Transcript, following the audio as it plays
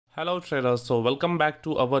Hello traders, so welcome back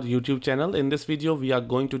to our YouTube channel. In this video we are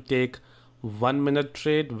going to take 1 minute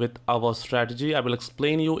trade with our strategy. I will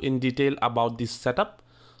explain you in detail about the setup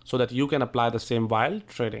so that you can apply the same while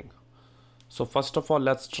trading. So first of all,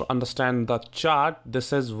 let's understand the chart.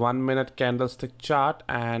 This is 1 minute candlestick chart,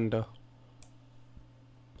 and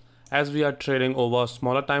as we are trading over a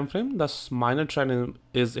smaller time frame, the minor trend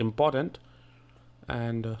is important.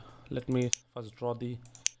 And let me first draw the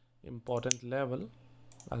important level.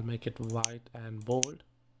 I'll make it white and bold.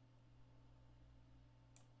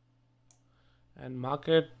 And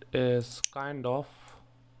market is kind of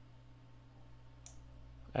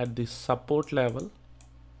at the support level,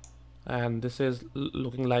 and this is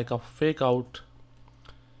looking like a fake out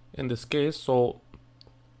in this case. So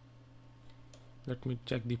let me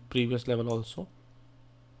check the previous level also.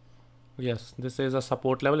 Yes, this is a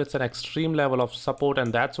support level. It's an extreme level of support,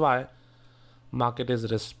 and that's why market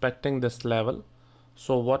is respecting this level.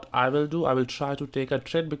 So what I will do, I will try to take a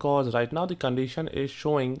trade, because right now the condition is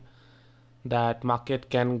showing that market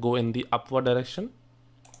can go in the upward direction.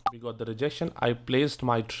 We got the rejection. I placed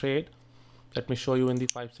my trade. Let me show you in the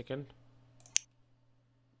 5 second.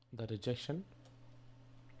 The rejection.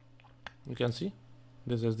 You can see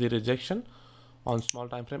this is the rejection on small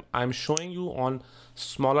time frame. I'm showing you on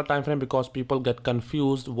smaller time frame because people get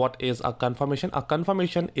confused. What is a confirmation? A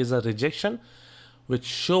confirmation is a rejection which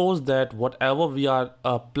shows that whatever we are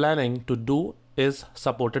planning to do is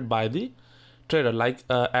supported by the trader. Like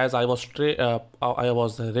as I was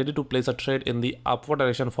ready to place a trade in the upward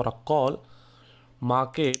direction for a call,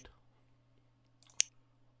 market,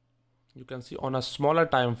 you can see on a smaller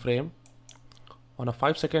time frame, on a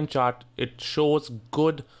 5 second chart, it shows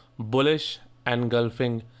good bullish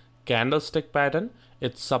engulfing candlestick pattern.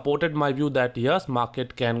 It supported my view that yes,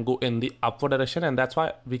 market can go in the upward direction, and that's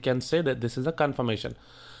why we can say that this is a confirmation.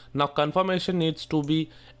 Now confirmation needs to be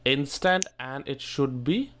instant, and it should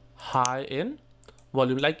be high in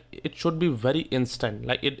volume. Like it should be very instant.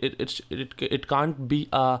 Like it can't be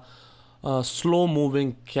a slow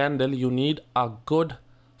moving candle. You need a good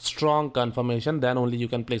strong confirmation, then only you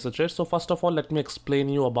can place a trade. So first of all, let me explain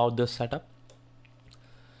you about this setup.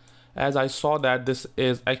 As I saw that this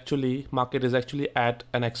is actually, market is actually at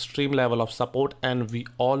an extreme level of support, and we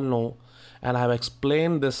all know, and I have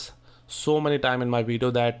explained this so many times in my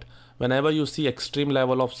video, that whenever you see extreme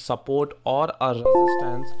level of support or a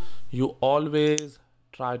resistance, you always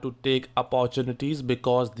try to take opportunities,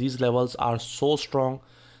 because these levels are so strong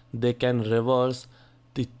they can reverse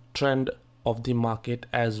the trend of the market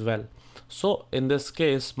as well. So in this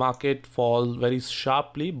case, market falls very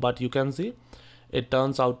sharply, but you can see it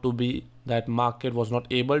turns out to be that market was not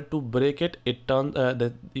able to break it. It turned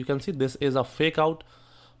you can see this is a fake out.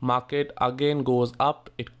 Market again goes up,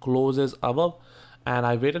 it closes above, and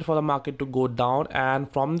I waited for the market to go down,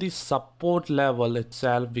 and from the support level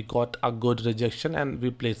itself we got a good rejection and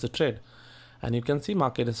we placed the trade. And you can see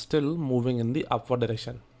market is still moving in the upward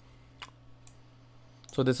direction.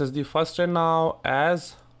 So this is the first trend. Now,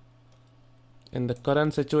 as in the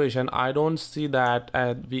current situation, I don't see that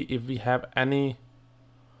if we have any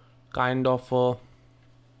kind of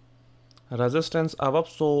resistance above,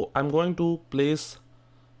 so I'm going to place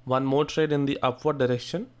one more trade in the upward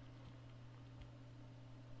direction.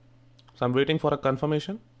 So I'm waiting for a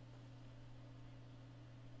confirmation.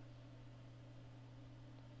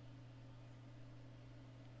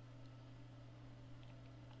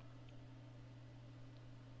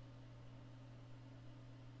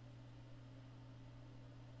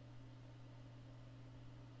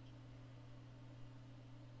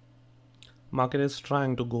 Market is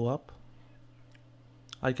trying to go up.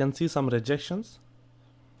 I can see some rejections,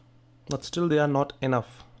 but still they are not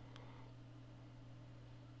enough.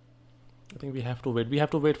 I think we have to wait. We have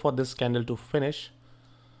to wait for this candle to finish,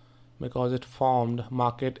 because it formed.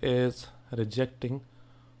 Market is rejecting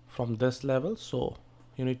from this level, so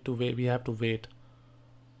you need to wait. We have to wait.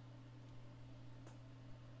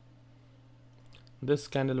 This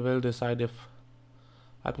candle will decide if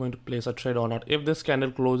I'm going to place a trade or not. If this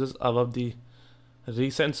candle closes above the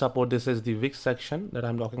recent support, this is the wick section that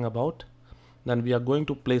I'm talking about, then we are going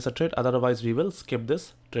to place a trade. Otherwise we will skip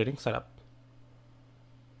this trading setup.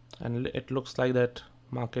 And it looks like that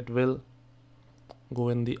market will go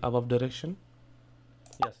in the above direction.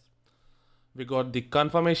 Yes, we got the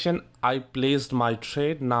confirmation. I placed my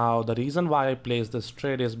trade. Now the reason why I placed this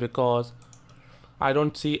trade is because I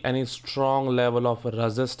don't see any strong level of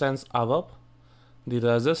resistance above. The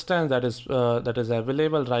resistance that is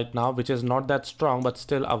available right now, which is not that strong but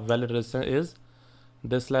still a valid resistance, is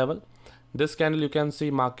this level. This candle, you can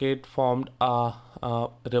see market formed a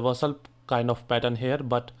reversal kind of pattern here,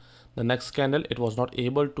 but The next candle, it was not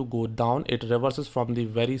able to go down. It reverses from the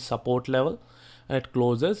very support level and it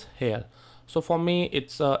closes here. So for me,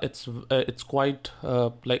 it's quite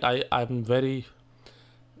like I'm very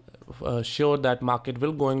sure that market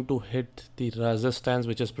will going to hit the resistance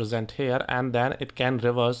which is present here, and then it can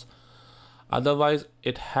reverse. Otherwise,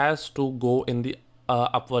 it has to go in the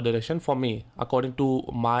upward direction. For me, according to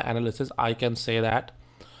my analysis, I can say that.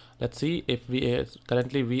 Let's see if we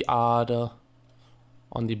currently we are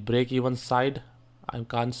on the break even side. I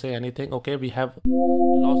can't say anything. Okay, we have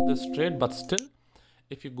lost this trade, but still,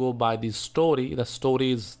 if you go by the story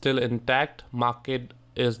is still intact. Market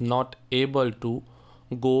is not able to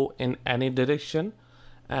go in any direction,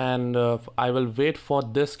 and I will wait for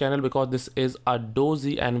this candle because this is a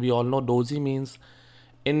doji, and we all know doji means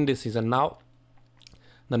indecision. Now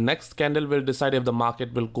the next candle will decide if the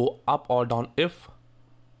market will go up or down. If,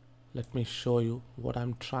 let me show you what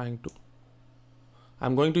I'm trying to.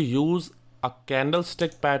 I'm going to use a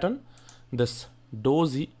candlestick pattern, this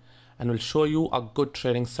doji, and will show you a good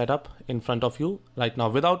trading setup in front of you right now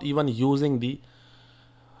without even using the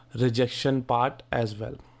rejection part as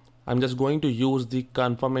well. I'm just going to use the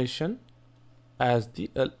confirmation as the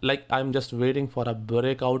like I'm just waiting for a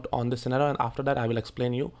breakout on this scenario, and after that I will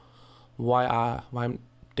explain you why I'm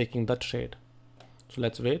taking the trade. So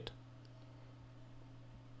let's wait.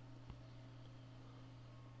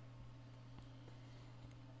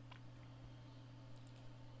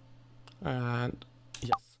 And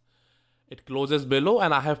yes, it closes below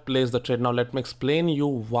and I have placed the trade. Now let me explain you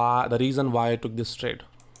why, the reason why I took this trade.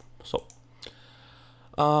 So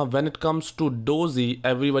when it comes to doji,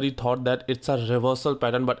 everybody thought that it's a reversal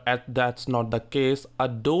pattern, but that's not the case. A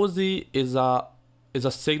doji is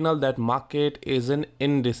a signal that market is in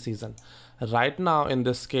indecision. Right now in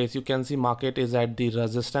this case, you can see market is at the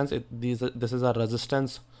resistance. This is a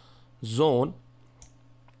resistance zone,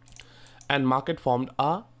 and market formed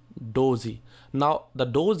a doji. Now the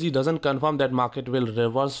doji doesn't confirm that market will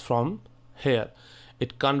reverse from here.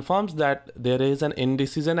 It confirms that there is an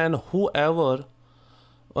indecision, and whoever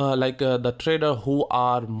the trader who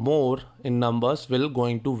are more in numbers will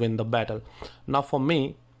going to win the battle. Now for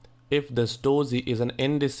me, if this doji is an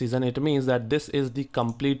indecision, it means that this is the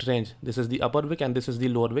complete range. This is the upper wick and this is the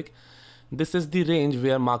lower wick. This is the range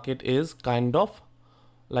where market is kind of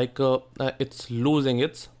like it's losing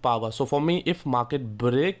its power. So for me, if market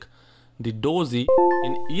break the doji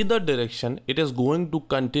in either direction, it is going to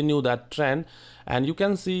continue that trend. And you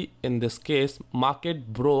can see in this case,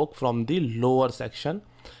 market broke from the lower section,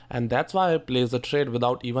 and that's why I placed the trade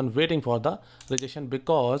without even waiting for the rejection,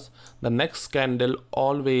 because the next candle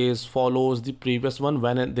always follows the previous one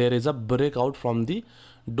when there is a breakout from the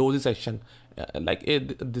doji section.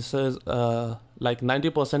 This is like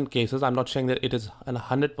 90% cases. I'm not saying that it is a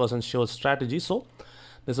 100% sure strategy. So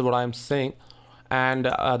this is what I'm saying. And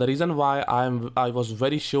the reason why I was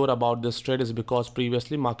very sure about this trade is because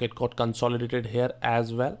previously market got consolidated here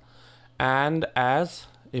as well. And as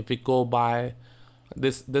if we go by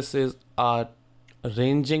this is a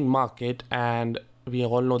ranging market, and we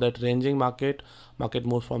all know that ranging market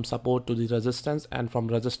moves from support to the resistance and from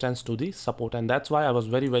resistance to the support, and that's why I was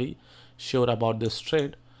very sure about this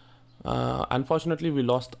trade. Unfortunately, we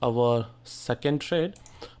lost our second trade,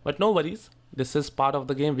 but no worries. This is part of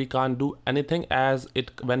the game. We can't do anything, as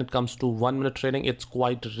when it comes to 1 minute trading, it's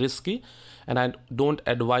quite risky, and I don't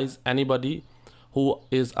advise anybody who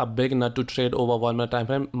is a beginner to trade over 1 minute time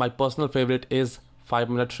frame. My personal favorite is 5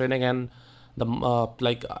 minute trading, and the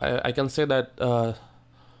I can say that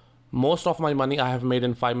most of my money I have made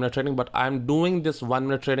in 5 minute trading, but I'm doing this 1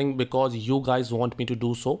 minute trading because you guys want me to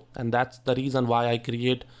do so, and that's the reason why I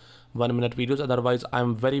create 1 minute videos. Otherwise,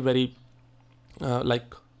 I'm very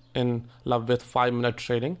in love with 5 minute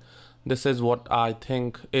trading. This is what I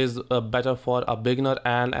think is better for a beginner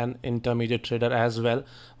and an intermediate trader as well.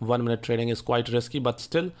 1 minute trading is quite risky, but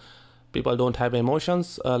still people don't have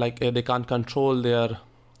emotions, they can't control their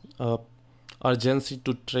urgency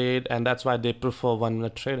to trade, and that's why they prefer 1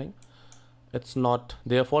 minute trading. It's not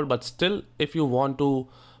their fault, but still, if you want to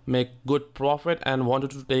make good profit and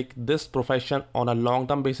wanted to take this profession on a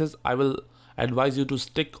long-term basis, I will advise you to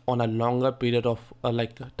stick on a longer period of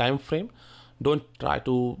time frame. Don't try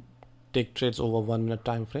to take trades over 1 minute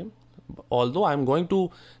time frame. Although I'm going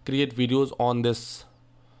to create videos on this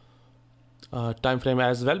time frame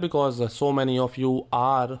as well, because so many of you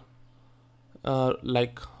are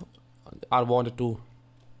wanted to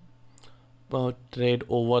trade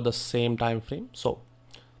over the same time frame. So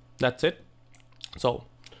that's it. So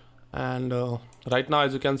and right now,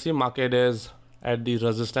 as you can see, market is at the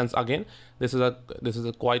resistance again. This is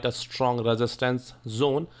a quite a strong resistance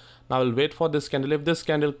zone. Now we'll wait for this candle. If this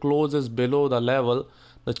candle closes below the level,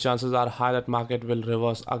 the chances are high that market will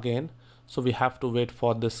reverse again. So we have to wait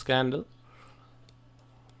for this candle.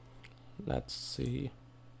 Let's see.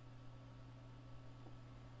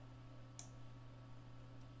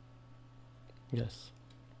 Yes.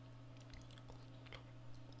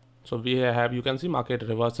 So we have, you can see market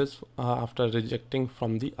reverses after rejecting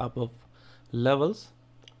from the above levels.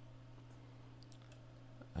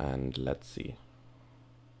 And let's see.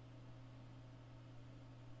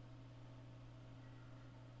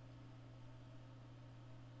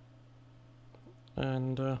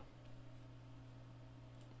 And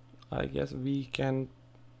I guess we can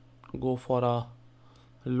go for a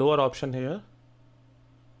lower option here.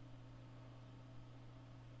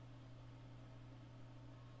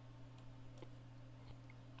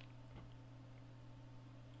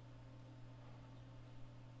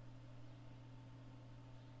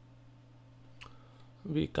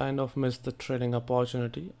 We kind of missed the trading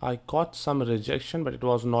opportunity. I caught some rejection, but it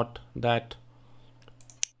was not that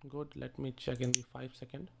good. Let me check in the 5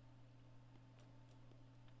 second.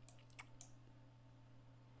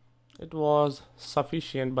 It was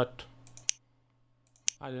sufficient, but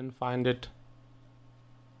I didn't find it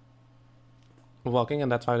working,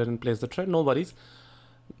 and that's why I didn't place the trade. No worries.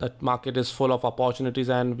 That market is full of opportunities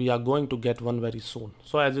and we are going to get one very soon.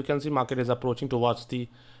 So as you can see, market is approaching towards the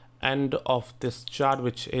end of this chart,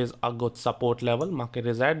 which is a good support level. Market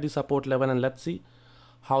is at the support level, and let's see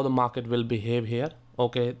how the market will behave here.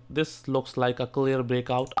 Okay, this looks like a clear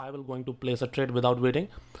breakout. I will going to place a trade without waiting.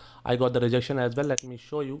 I got the rejection as well. Let me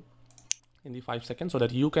show you in the 5 seconds so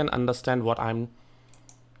that you can understand what I'm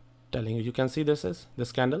telling you. You can see this is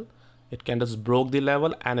this candle. It kind of broke the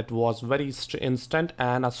level, and it was very instant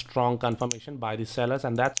and a strong confirmation by the sellers,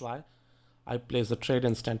 and that's why I placed the trade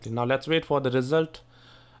instantly. Now let's wait for the result,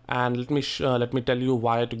 and let me tell you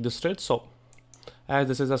why I took this trade. So as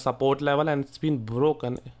this is a support level and it's been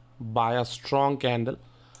broken by a strong candle.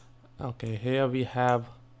 Okay, here we have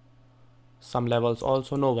some levels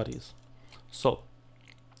also, no worries. So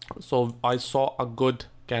I saw a good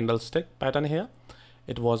candlestick pattern here.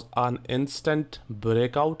 It was an instant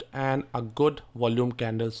breakout and a good volume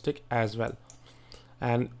candlestick as well.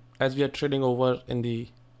 And as we are trading over in the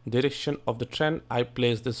direction of the trend, I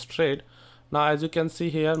placed this trade. Now as you can see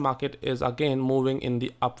here, market is again moving in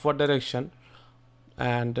the upward direction,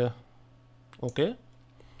 and okay,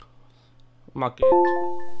 market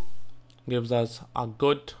gives us a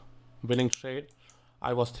good winning trade.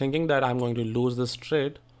 I was thinking that I'm going to lose this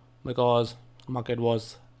trade because market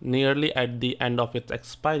was nearly at the end of its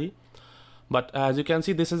expiry, but as you can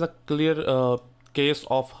see, this is a clear case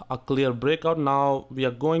of a clear breakout. Now we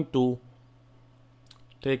are going to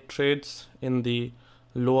take trades in the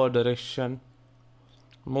lower direction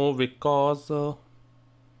move because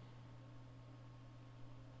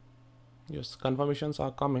yes, confirmations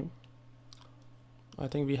are coming. I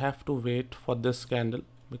think we have to wait for this candle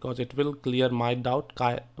because it will clear my doubt,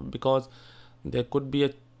 because there could be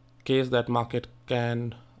a case that market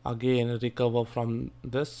can again recover from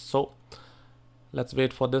this. So let's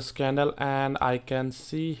wait for this candle, and I can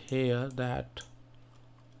see here that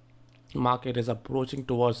market is approaching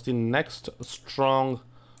towards the next strong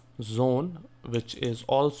zone, which is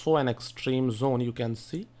also an extreme zone, you can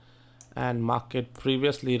see, and market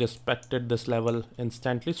previously respected this level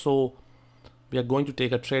instantly. So we are going to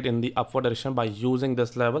take a trade in the upward direction by using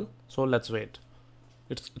this level. So let's wait.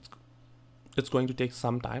 It's going to take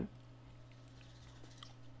some time,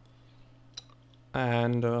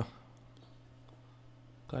 and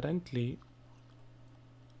currently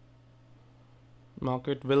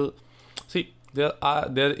market will see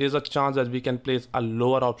there is a chance that we can place a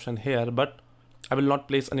lower option here, but I will not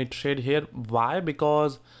place any trade here. Why?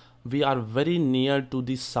 Because we are very near to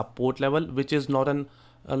the support level, which is not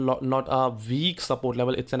a weak support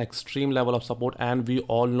level. It's an extreme level of support, and we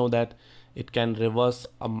all know that it can reverse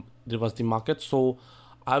the market. So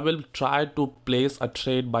I will try to place a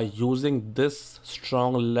trade by using this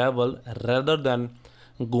strong level rather than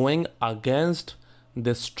going against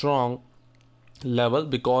this strong level,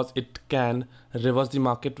 because it can reverse the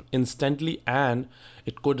market instantly and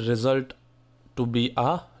it could result to be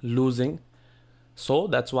a losing. So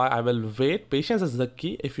that's why I will wait. Patience is the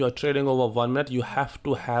key. If you are trading over 1 minute, you have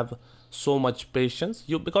to have so much patience,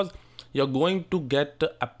 because you're going to get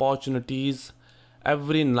opportunities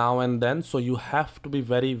every now and then. So you have to be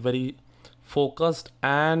very, very focused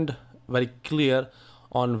and very clear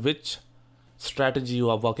on which strategy you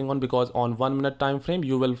are working on, because on 1 minute time frame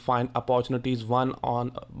you will find opportunities one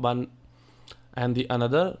and the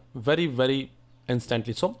another very, very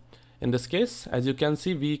instantly. So in this case, as you can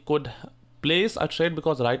see, we could place a trade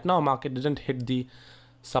because right now market didn't hit the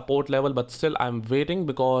support level, but still I'm waiting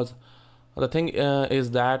because the thing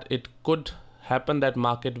is that it could happen that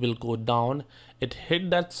market will go down. It hit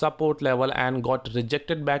that support level and got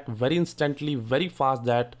rejected back very instantly, very fast,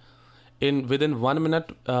 that in within 1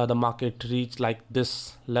 minute the market reached like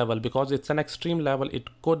this level. Because it's an extreme level, it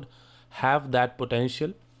could have that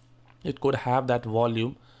potential, it could have that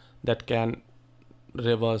volume that can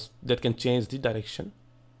reverse, that can change the direction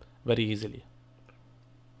very easily.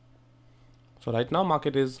 So right now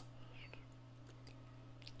market is,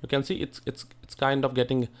 you can see it's kind of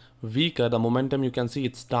getting weaker. The momentum, you can see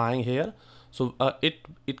it's dying here. So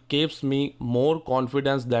it gives me more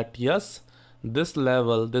confidence that yes, this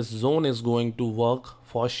level, this zone is going to work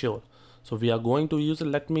for sure. So we are going to use it.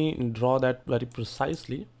 Let me draw that very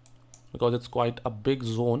precisely because it's quite a big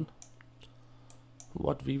zone.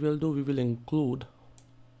 What we will do, we will include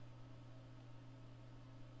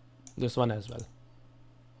this one as well.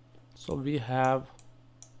 So we have,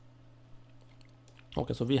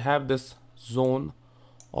 okay, so we have this zone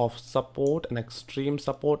of support and extreme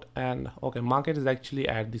support, and okay, market is actually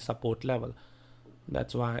at the support level.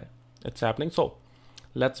 That's why it's happening. So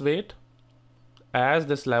let's wait as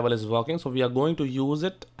this level is working. So we are going to use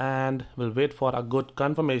it and we'll wait for a good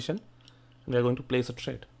confirmation. We are going to place a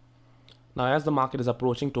trade. Now as the market is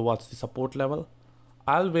approaching towards the support level,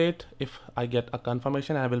 I'll wait. If I get a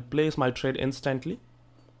confirmation, I will place my trade instantly.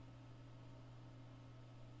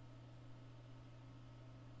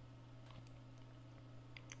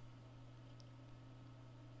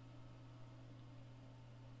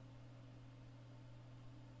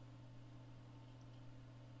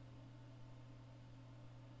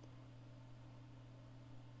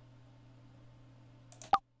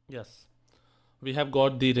 Yes, we have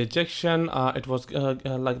got the rejection. It was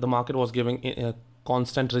like the market was giving a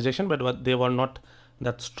constant rejection, but they were not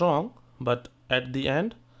that strong. But at the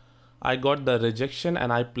end, I got the rejection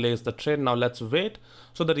and I placed the trade. Now let's wait.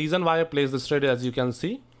 So the reason why I placed this trade, as you can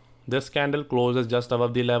see, this candle closes just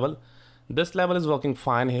above the level. This level is working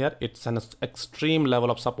fine here. It's an extreme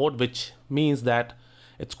level of support, which means that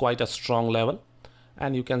it's quite a strong level.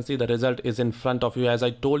 And you can see the result is in front of you. As I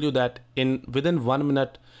told you that within 1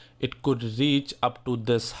 minute, it could reach up to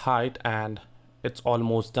this height and it's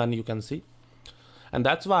almost done, you can see. And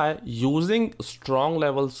that's why using strong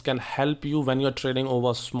levels can help you when you're trading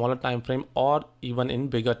over smaller time frame or even in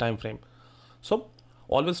bigger time frame. So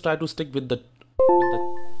always try to stick with the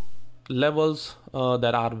levels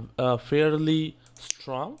that are fairly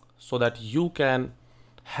strong so that you can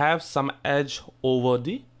have some edge over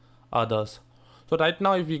the others. So right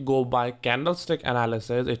now, if we go by candlestick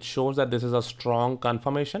analysis, it shows that this is a strong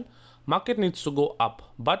confirmation. Market needs to go up,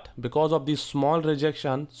 but because of these small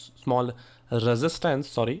rejections, small resistance,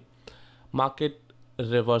 sorry, market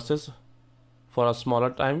reverses for a smaller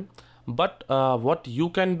time. But what you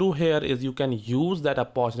can do here is you can use that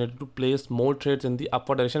opportunity to place more trades in the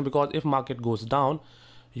upward direction, because if market goes down,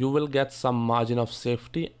 you will get some margin of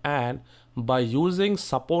safety. And by using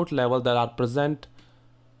support levels that are present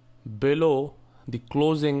below the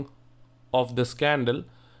closing of this candle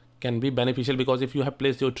can be beneficial, because if you have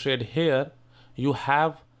placed your trade here, you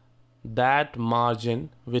have that margin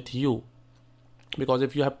with you. Because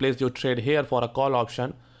if you have placed your trade here for a call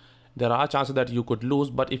option, there are chances that you could lose.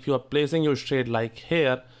 But if you are placing your trade like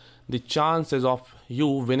here, the chances of you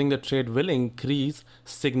winning the trade will increase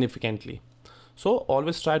significantly. So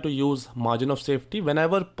always try to use margin of safety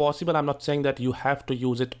whenever possible. I'm not saying that you have to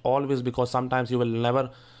use it always, because sometimes you will never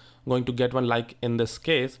going to get one. Like in this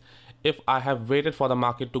case, if I have waited for the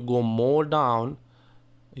market to go more down,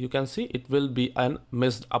 you can see it will be a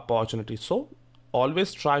missed opportunity. So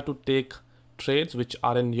always try to take trades which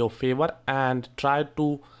are in your favor and try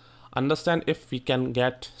to understand if we can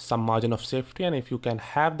get some margin of safety, and if you can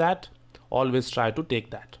have that, always try to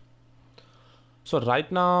take that. So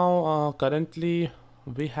right now currently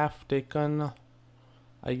we have taken,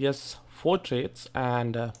 I guess, 4 trades,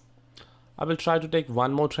 and I will try to take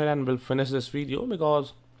one more trade and we'll finish this video,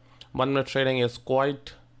 because 1 minute trading is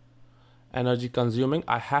quite energy consuming.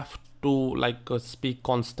 I have to speak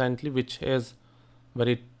constantly, which is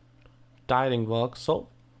very tiring work. So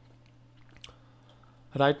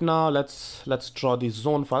right now let's draw the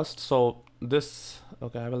zone first. So this,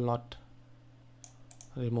 okay, I will not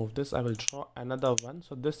remove this, I will draw another one.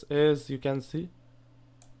 So this is, you can see,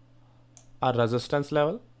 a resistance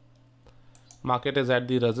level. Market is at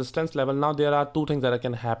the resistance level. Now there are 2 things that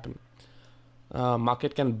can happen.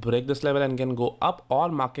 Market can break this level and can go up, or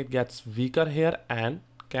market gets weaker here and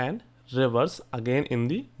can reverse again in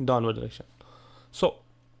the downward direction. So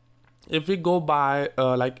if we go by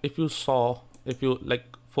if you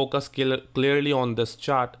focus clearly on this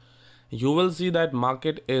chart, you will see that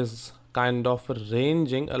market is kind of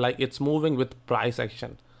ranging, like it's moving with price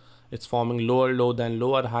action. It's forming lower low, then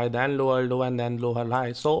lower high, then lower low, and then lower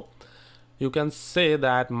high. So you can say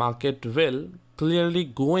that market will clearly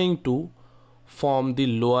going to form the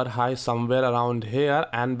lower high somewhere around here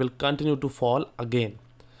and will continue to fall again.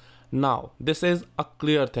 Now this is a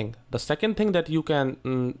clear thing. The second thing that you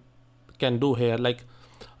can do here, like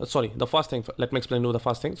sorry, the first thing, let me explain you the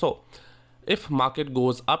first thing. So if market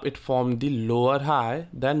goes up, it formed the lower high,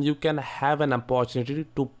 then you can have an opportunity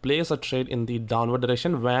to place a trade in the downward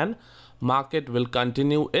direction when market will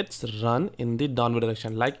continue its run in the downward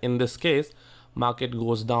direction. Like in this case, market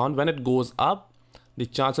goes down. When it goes up, the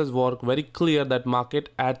chances were very clear that market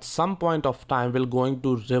at some point of time will going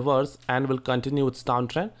to reverse and will continue its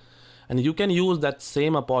downtrend, and you can use that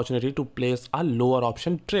same opportunity to place a lower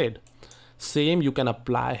option trade. Same you can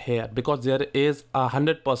apply here, because there is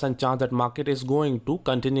 100% chance that market is going to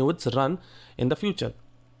continue its run in the future.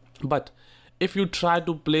 But if you try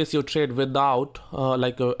to place your trade without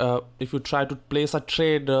if you try to place a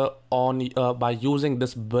trade by using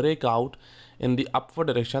this breakout in the upward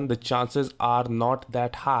direction, the chances are not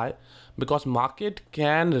that high, because market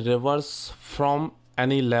can reverse from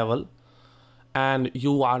any level, and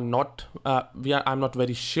you are not I'm not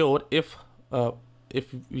very sure if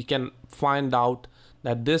we can find out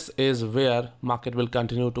that this is where market will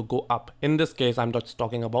continue to go up. In this case, I'm just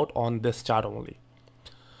talking about on this chart only.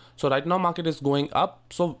 So right now market is going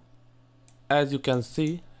up. So as you can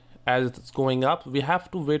see, as it's going up, we have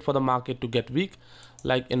to wait for the market to get weak.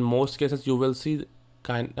 Like in most cases, you will see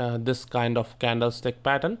this kind of candlestick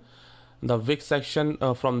pattern. The wick section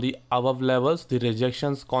from the above levels, the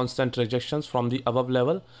rejections, constant rejections from the above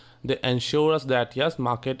level, they ensure us that yes,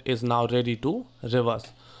 market is now ready to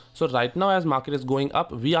reverse. So right now, as market is going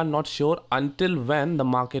up, we are not sure until when the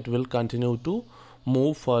market will continue to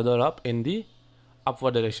move further up in the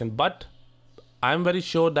upward direction. But I'm very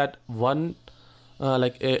sure that in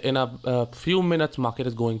a few minutes market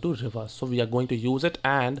is going to reverse. So we are going to use it,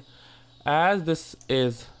 and as this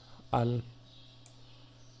is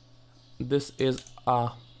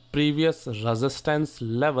a previous resistance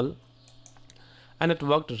level, and it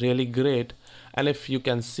worked really great. And if you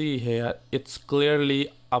can see here, it's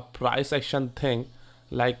clearly a price action thing.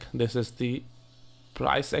 Like this is the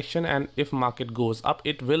price action, and if market goes up,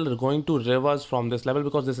 it will going to reverse from this level,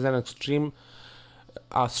 because this is an extreme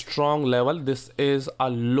strong level. This is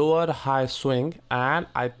a lower high swing, and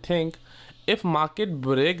I think if market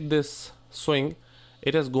break this swing,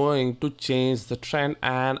 it is going to change the trend,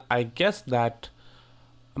 and I guess that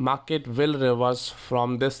market will reverse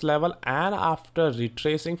from this level, and after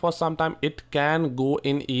retracing for some time, it can go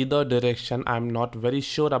in either direction. I'm not very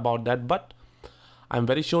sure about that, but I'm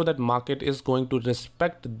very sure that market is going to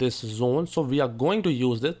respect this zone. So we are going to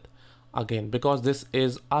use it again, because this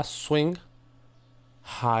is a swing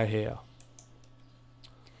high here.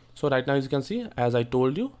 So right now, as you can see, as I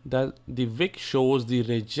told you, that the wick shows the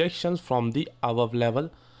rejections from the above level.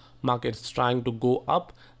 Market is trying to go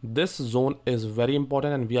up. This zone is very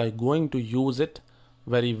important, and we are going to use it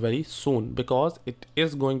very soon, because it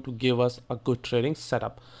is going to give us a good trading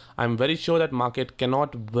setup. I'm very sure that market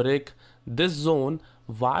cannot break this zone.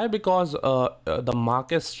 Why? Because the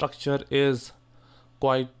market structure is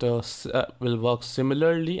quite will work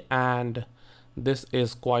similarly, and this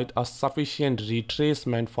is quite a sufficient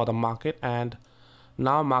retracement for the market, and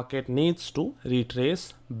now market needs to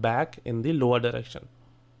retrace back in the lower direction.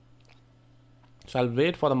 So I'll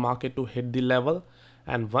wait for the market to hit the level,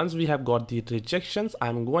 and once we have got the rejections,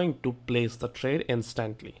 I'm going to place the trade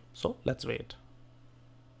instantly. So let's wait.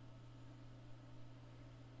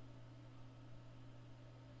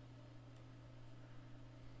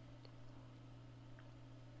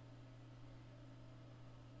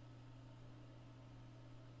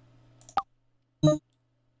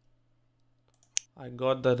 I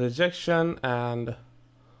got the rejection and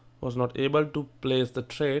was not able to place the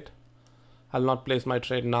trade. I'll not place my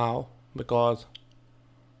trade now because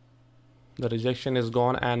the rejection is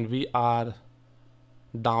gone and we are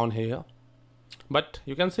down here. But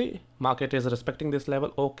you can see market is respecting this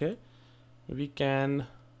level. Okay, we can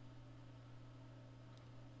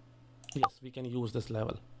use this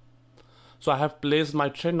level. So I have placed my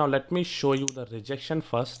trade. Now let me show you the rejection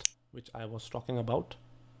first, which I was talking about.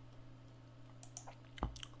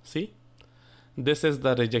 See, this is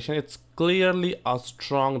the rejection. It's clearly a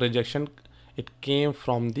strong rejection. It came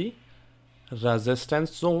from the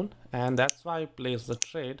resistance zone, and that's why I placed the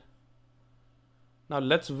trade. Now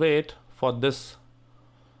let's wait for this.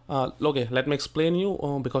 Okay, let me explain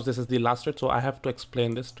you because this is the last trade, so I have to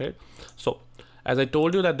explain this trade. So As I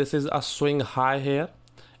told you that this is a swing high here.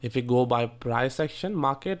 If we go by price action,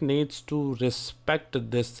 market needs to respect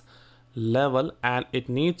this level and it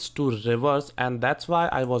needs to reverse, and that's why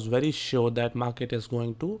I was very sure that market is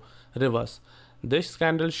going to reverse. This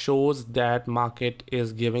candle shows that market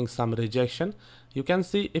is giving some rejection. You can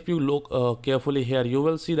see, if you look carefully here, you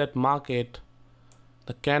will see that market,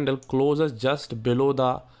 the candle closes just below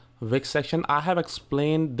the wick section. I have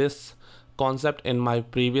explained this concept in my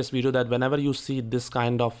previous video that whenever you see this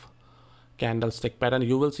kind of candlestick pattern,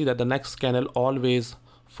 you will see that the next candle always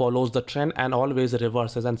follows the trend and always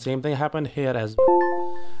reverses, and same thing happened here as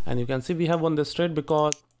well. And you can see we have won this trade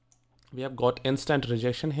because we have got instant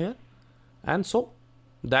rejection here. And so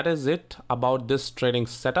that is it about this trading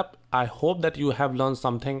setup. I hope that you have learned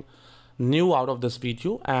something new out of this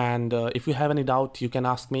video, and if you have any doubt, you can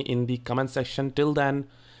ask me in the comment section. Till then,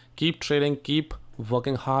 keep trading, keep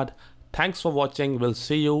working hard. Thanks for watching. We'll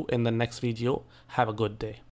see you in the next video. Have a good day.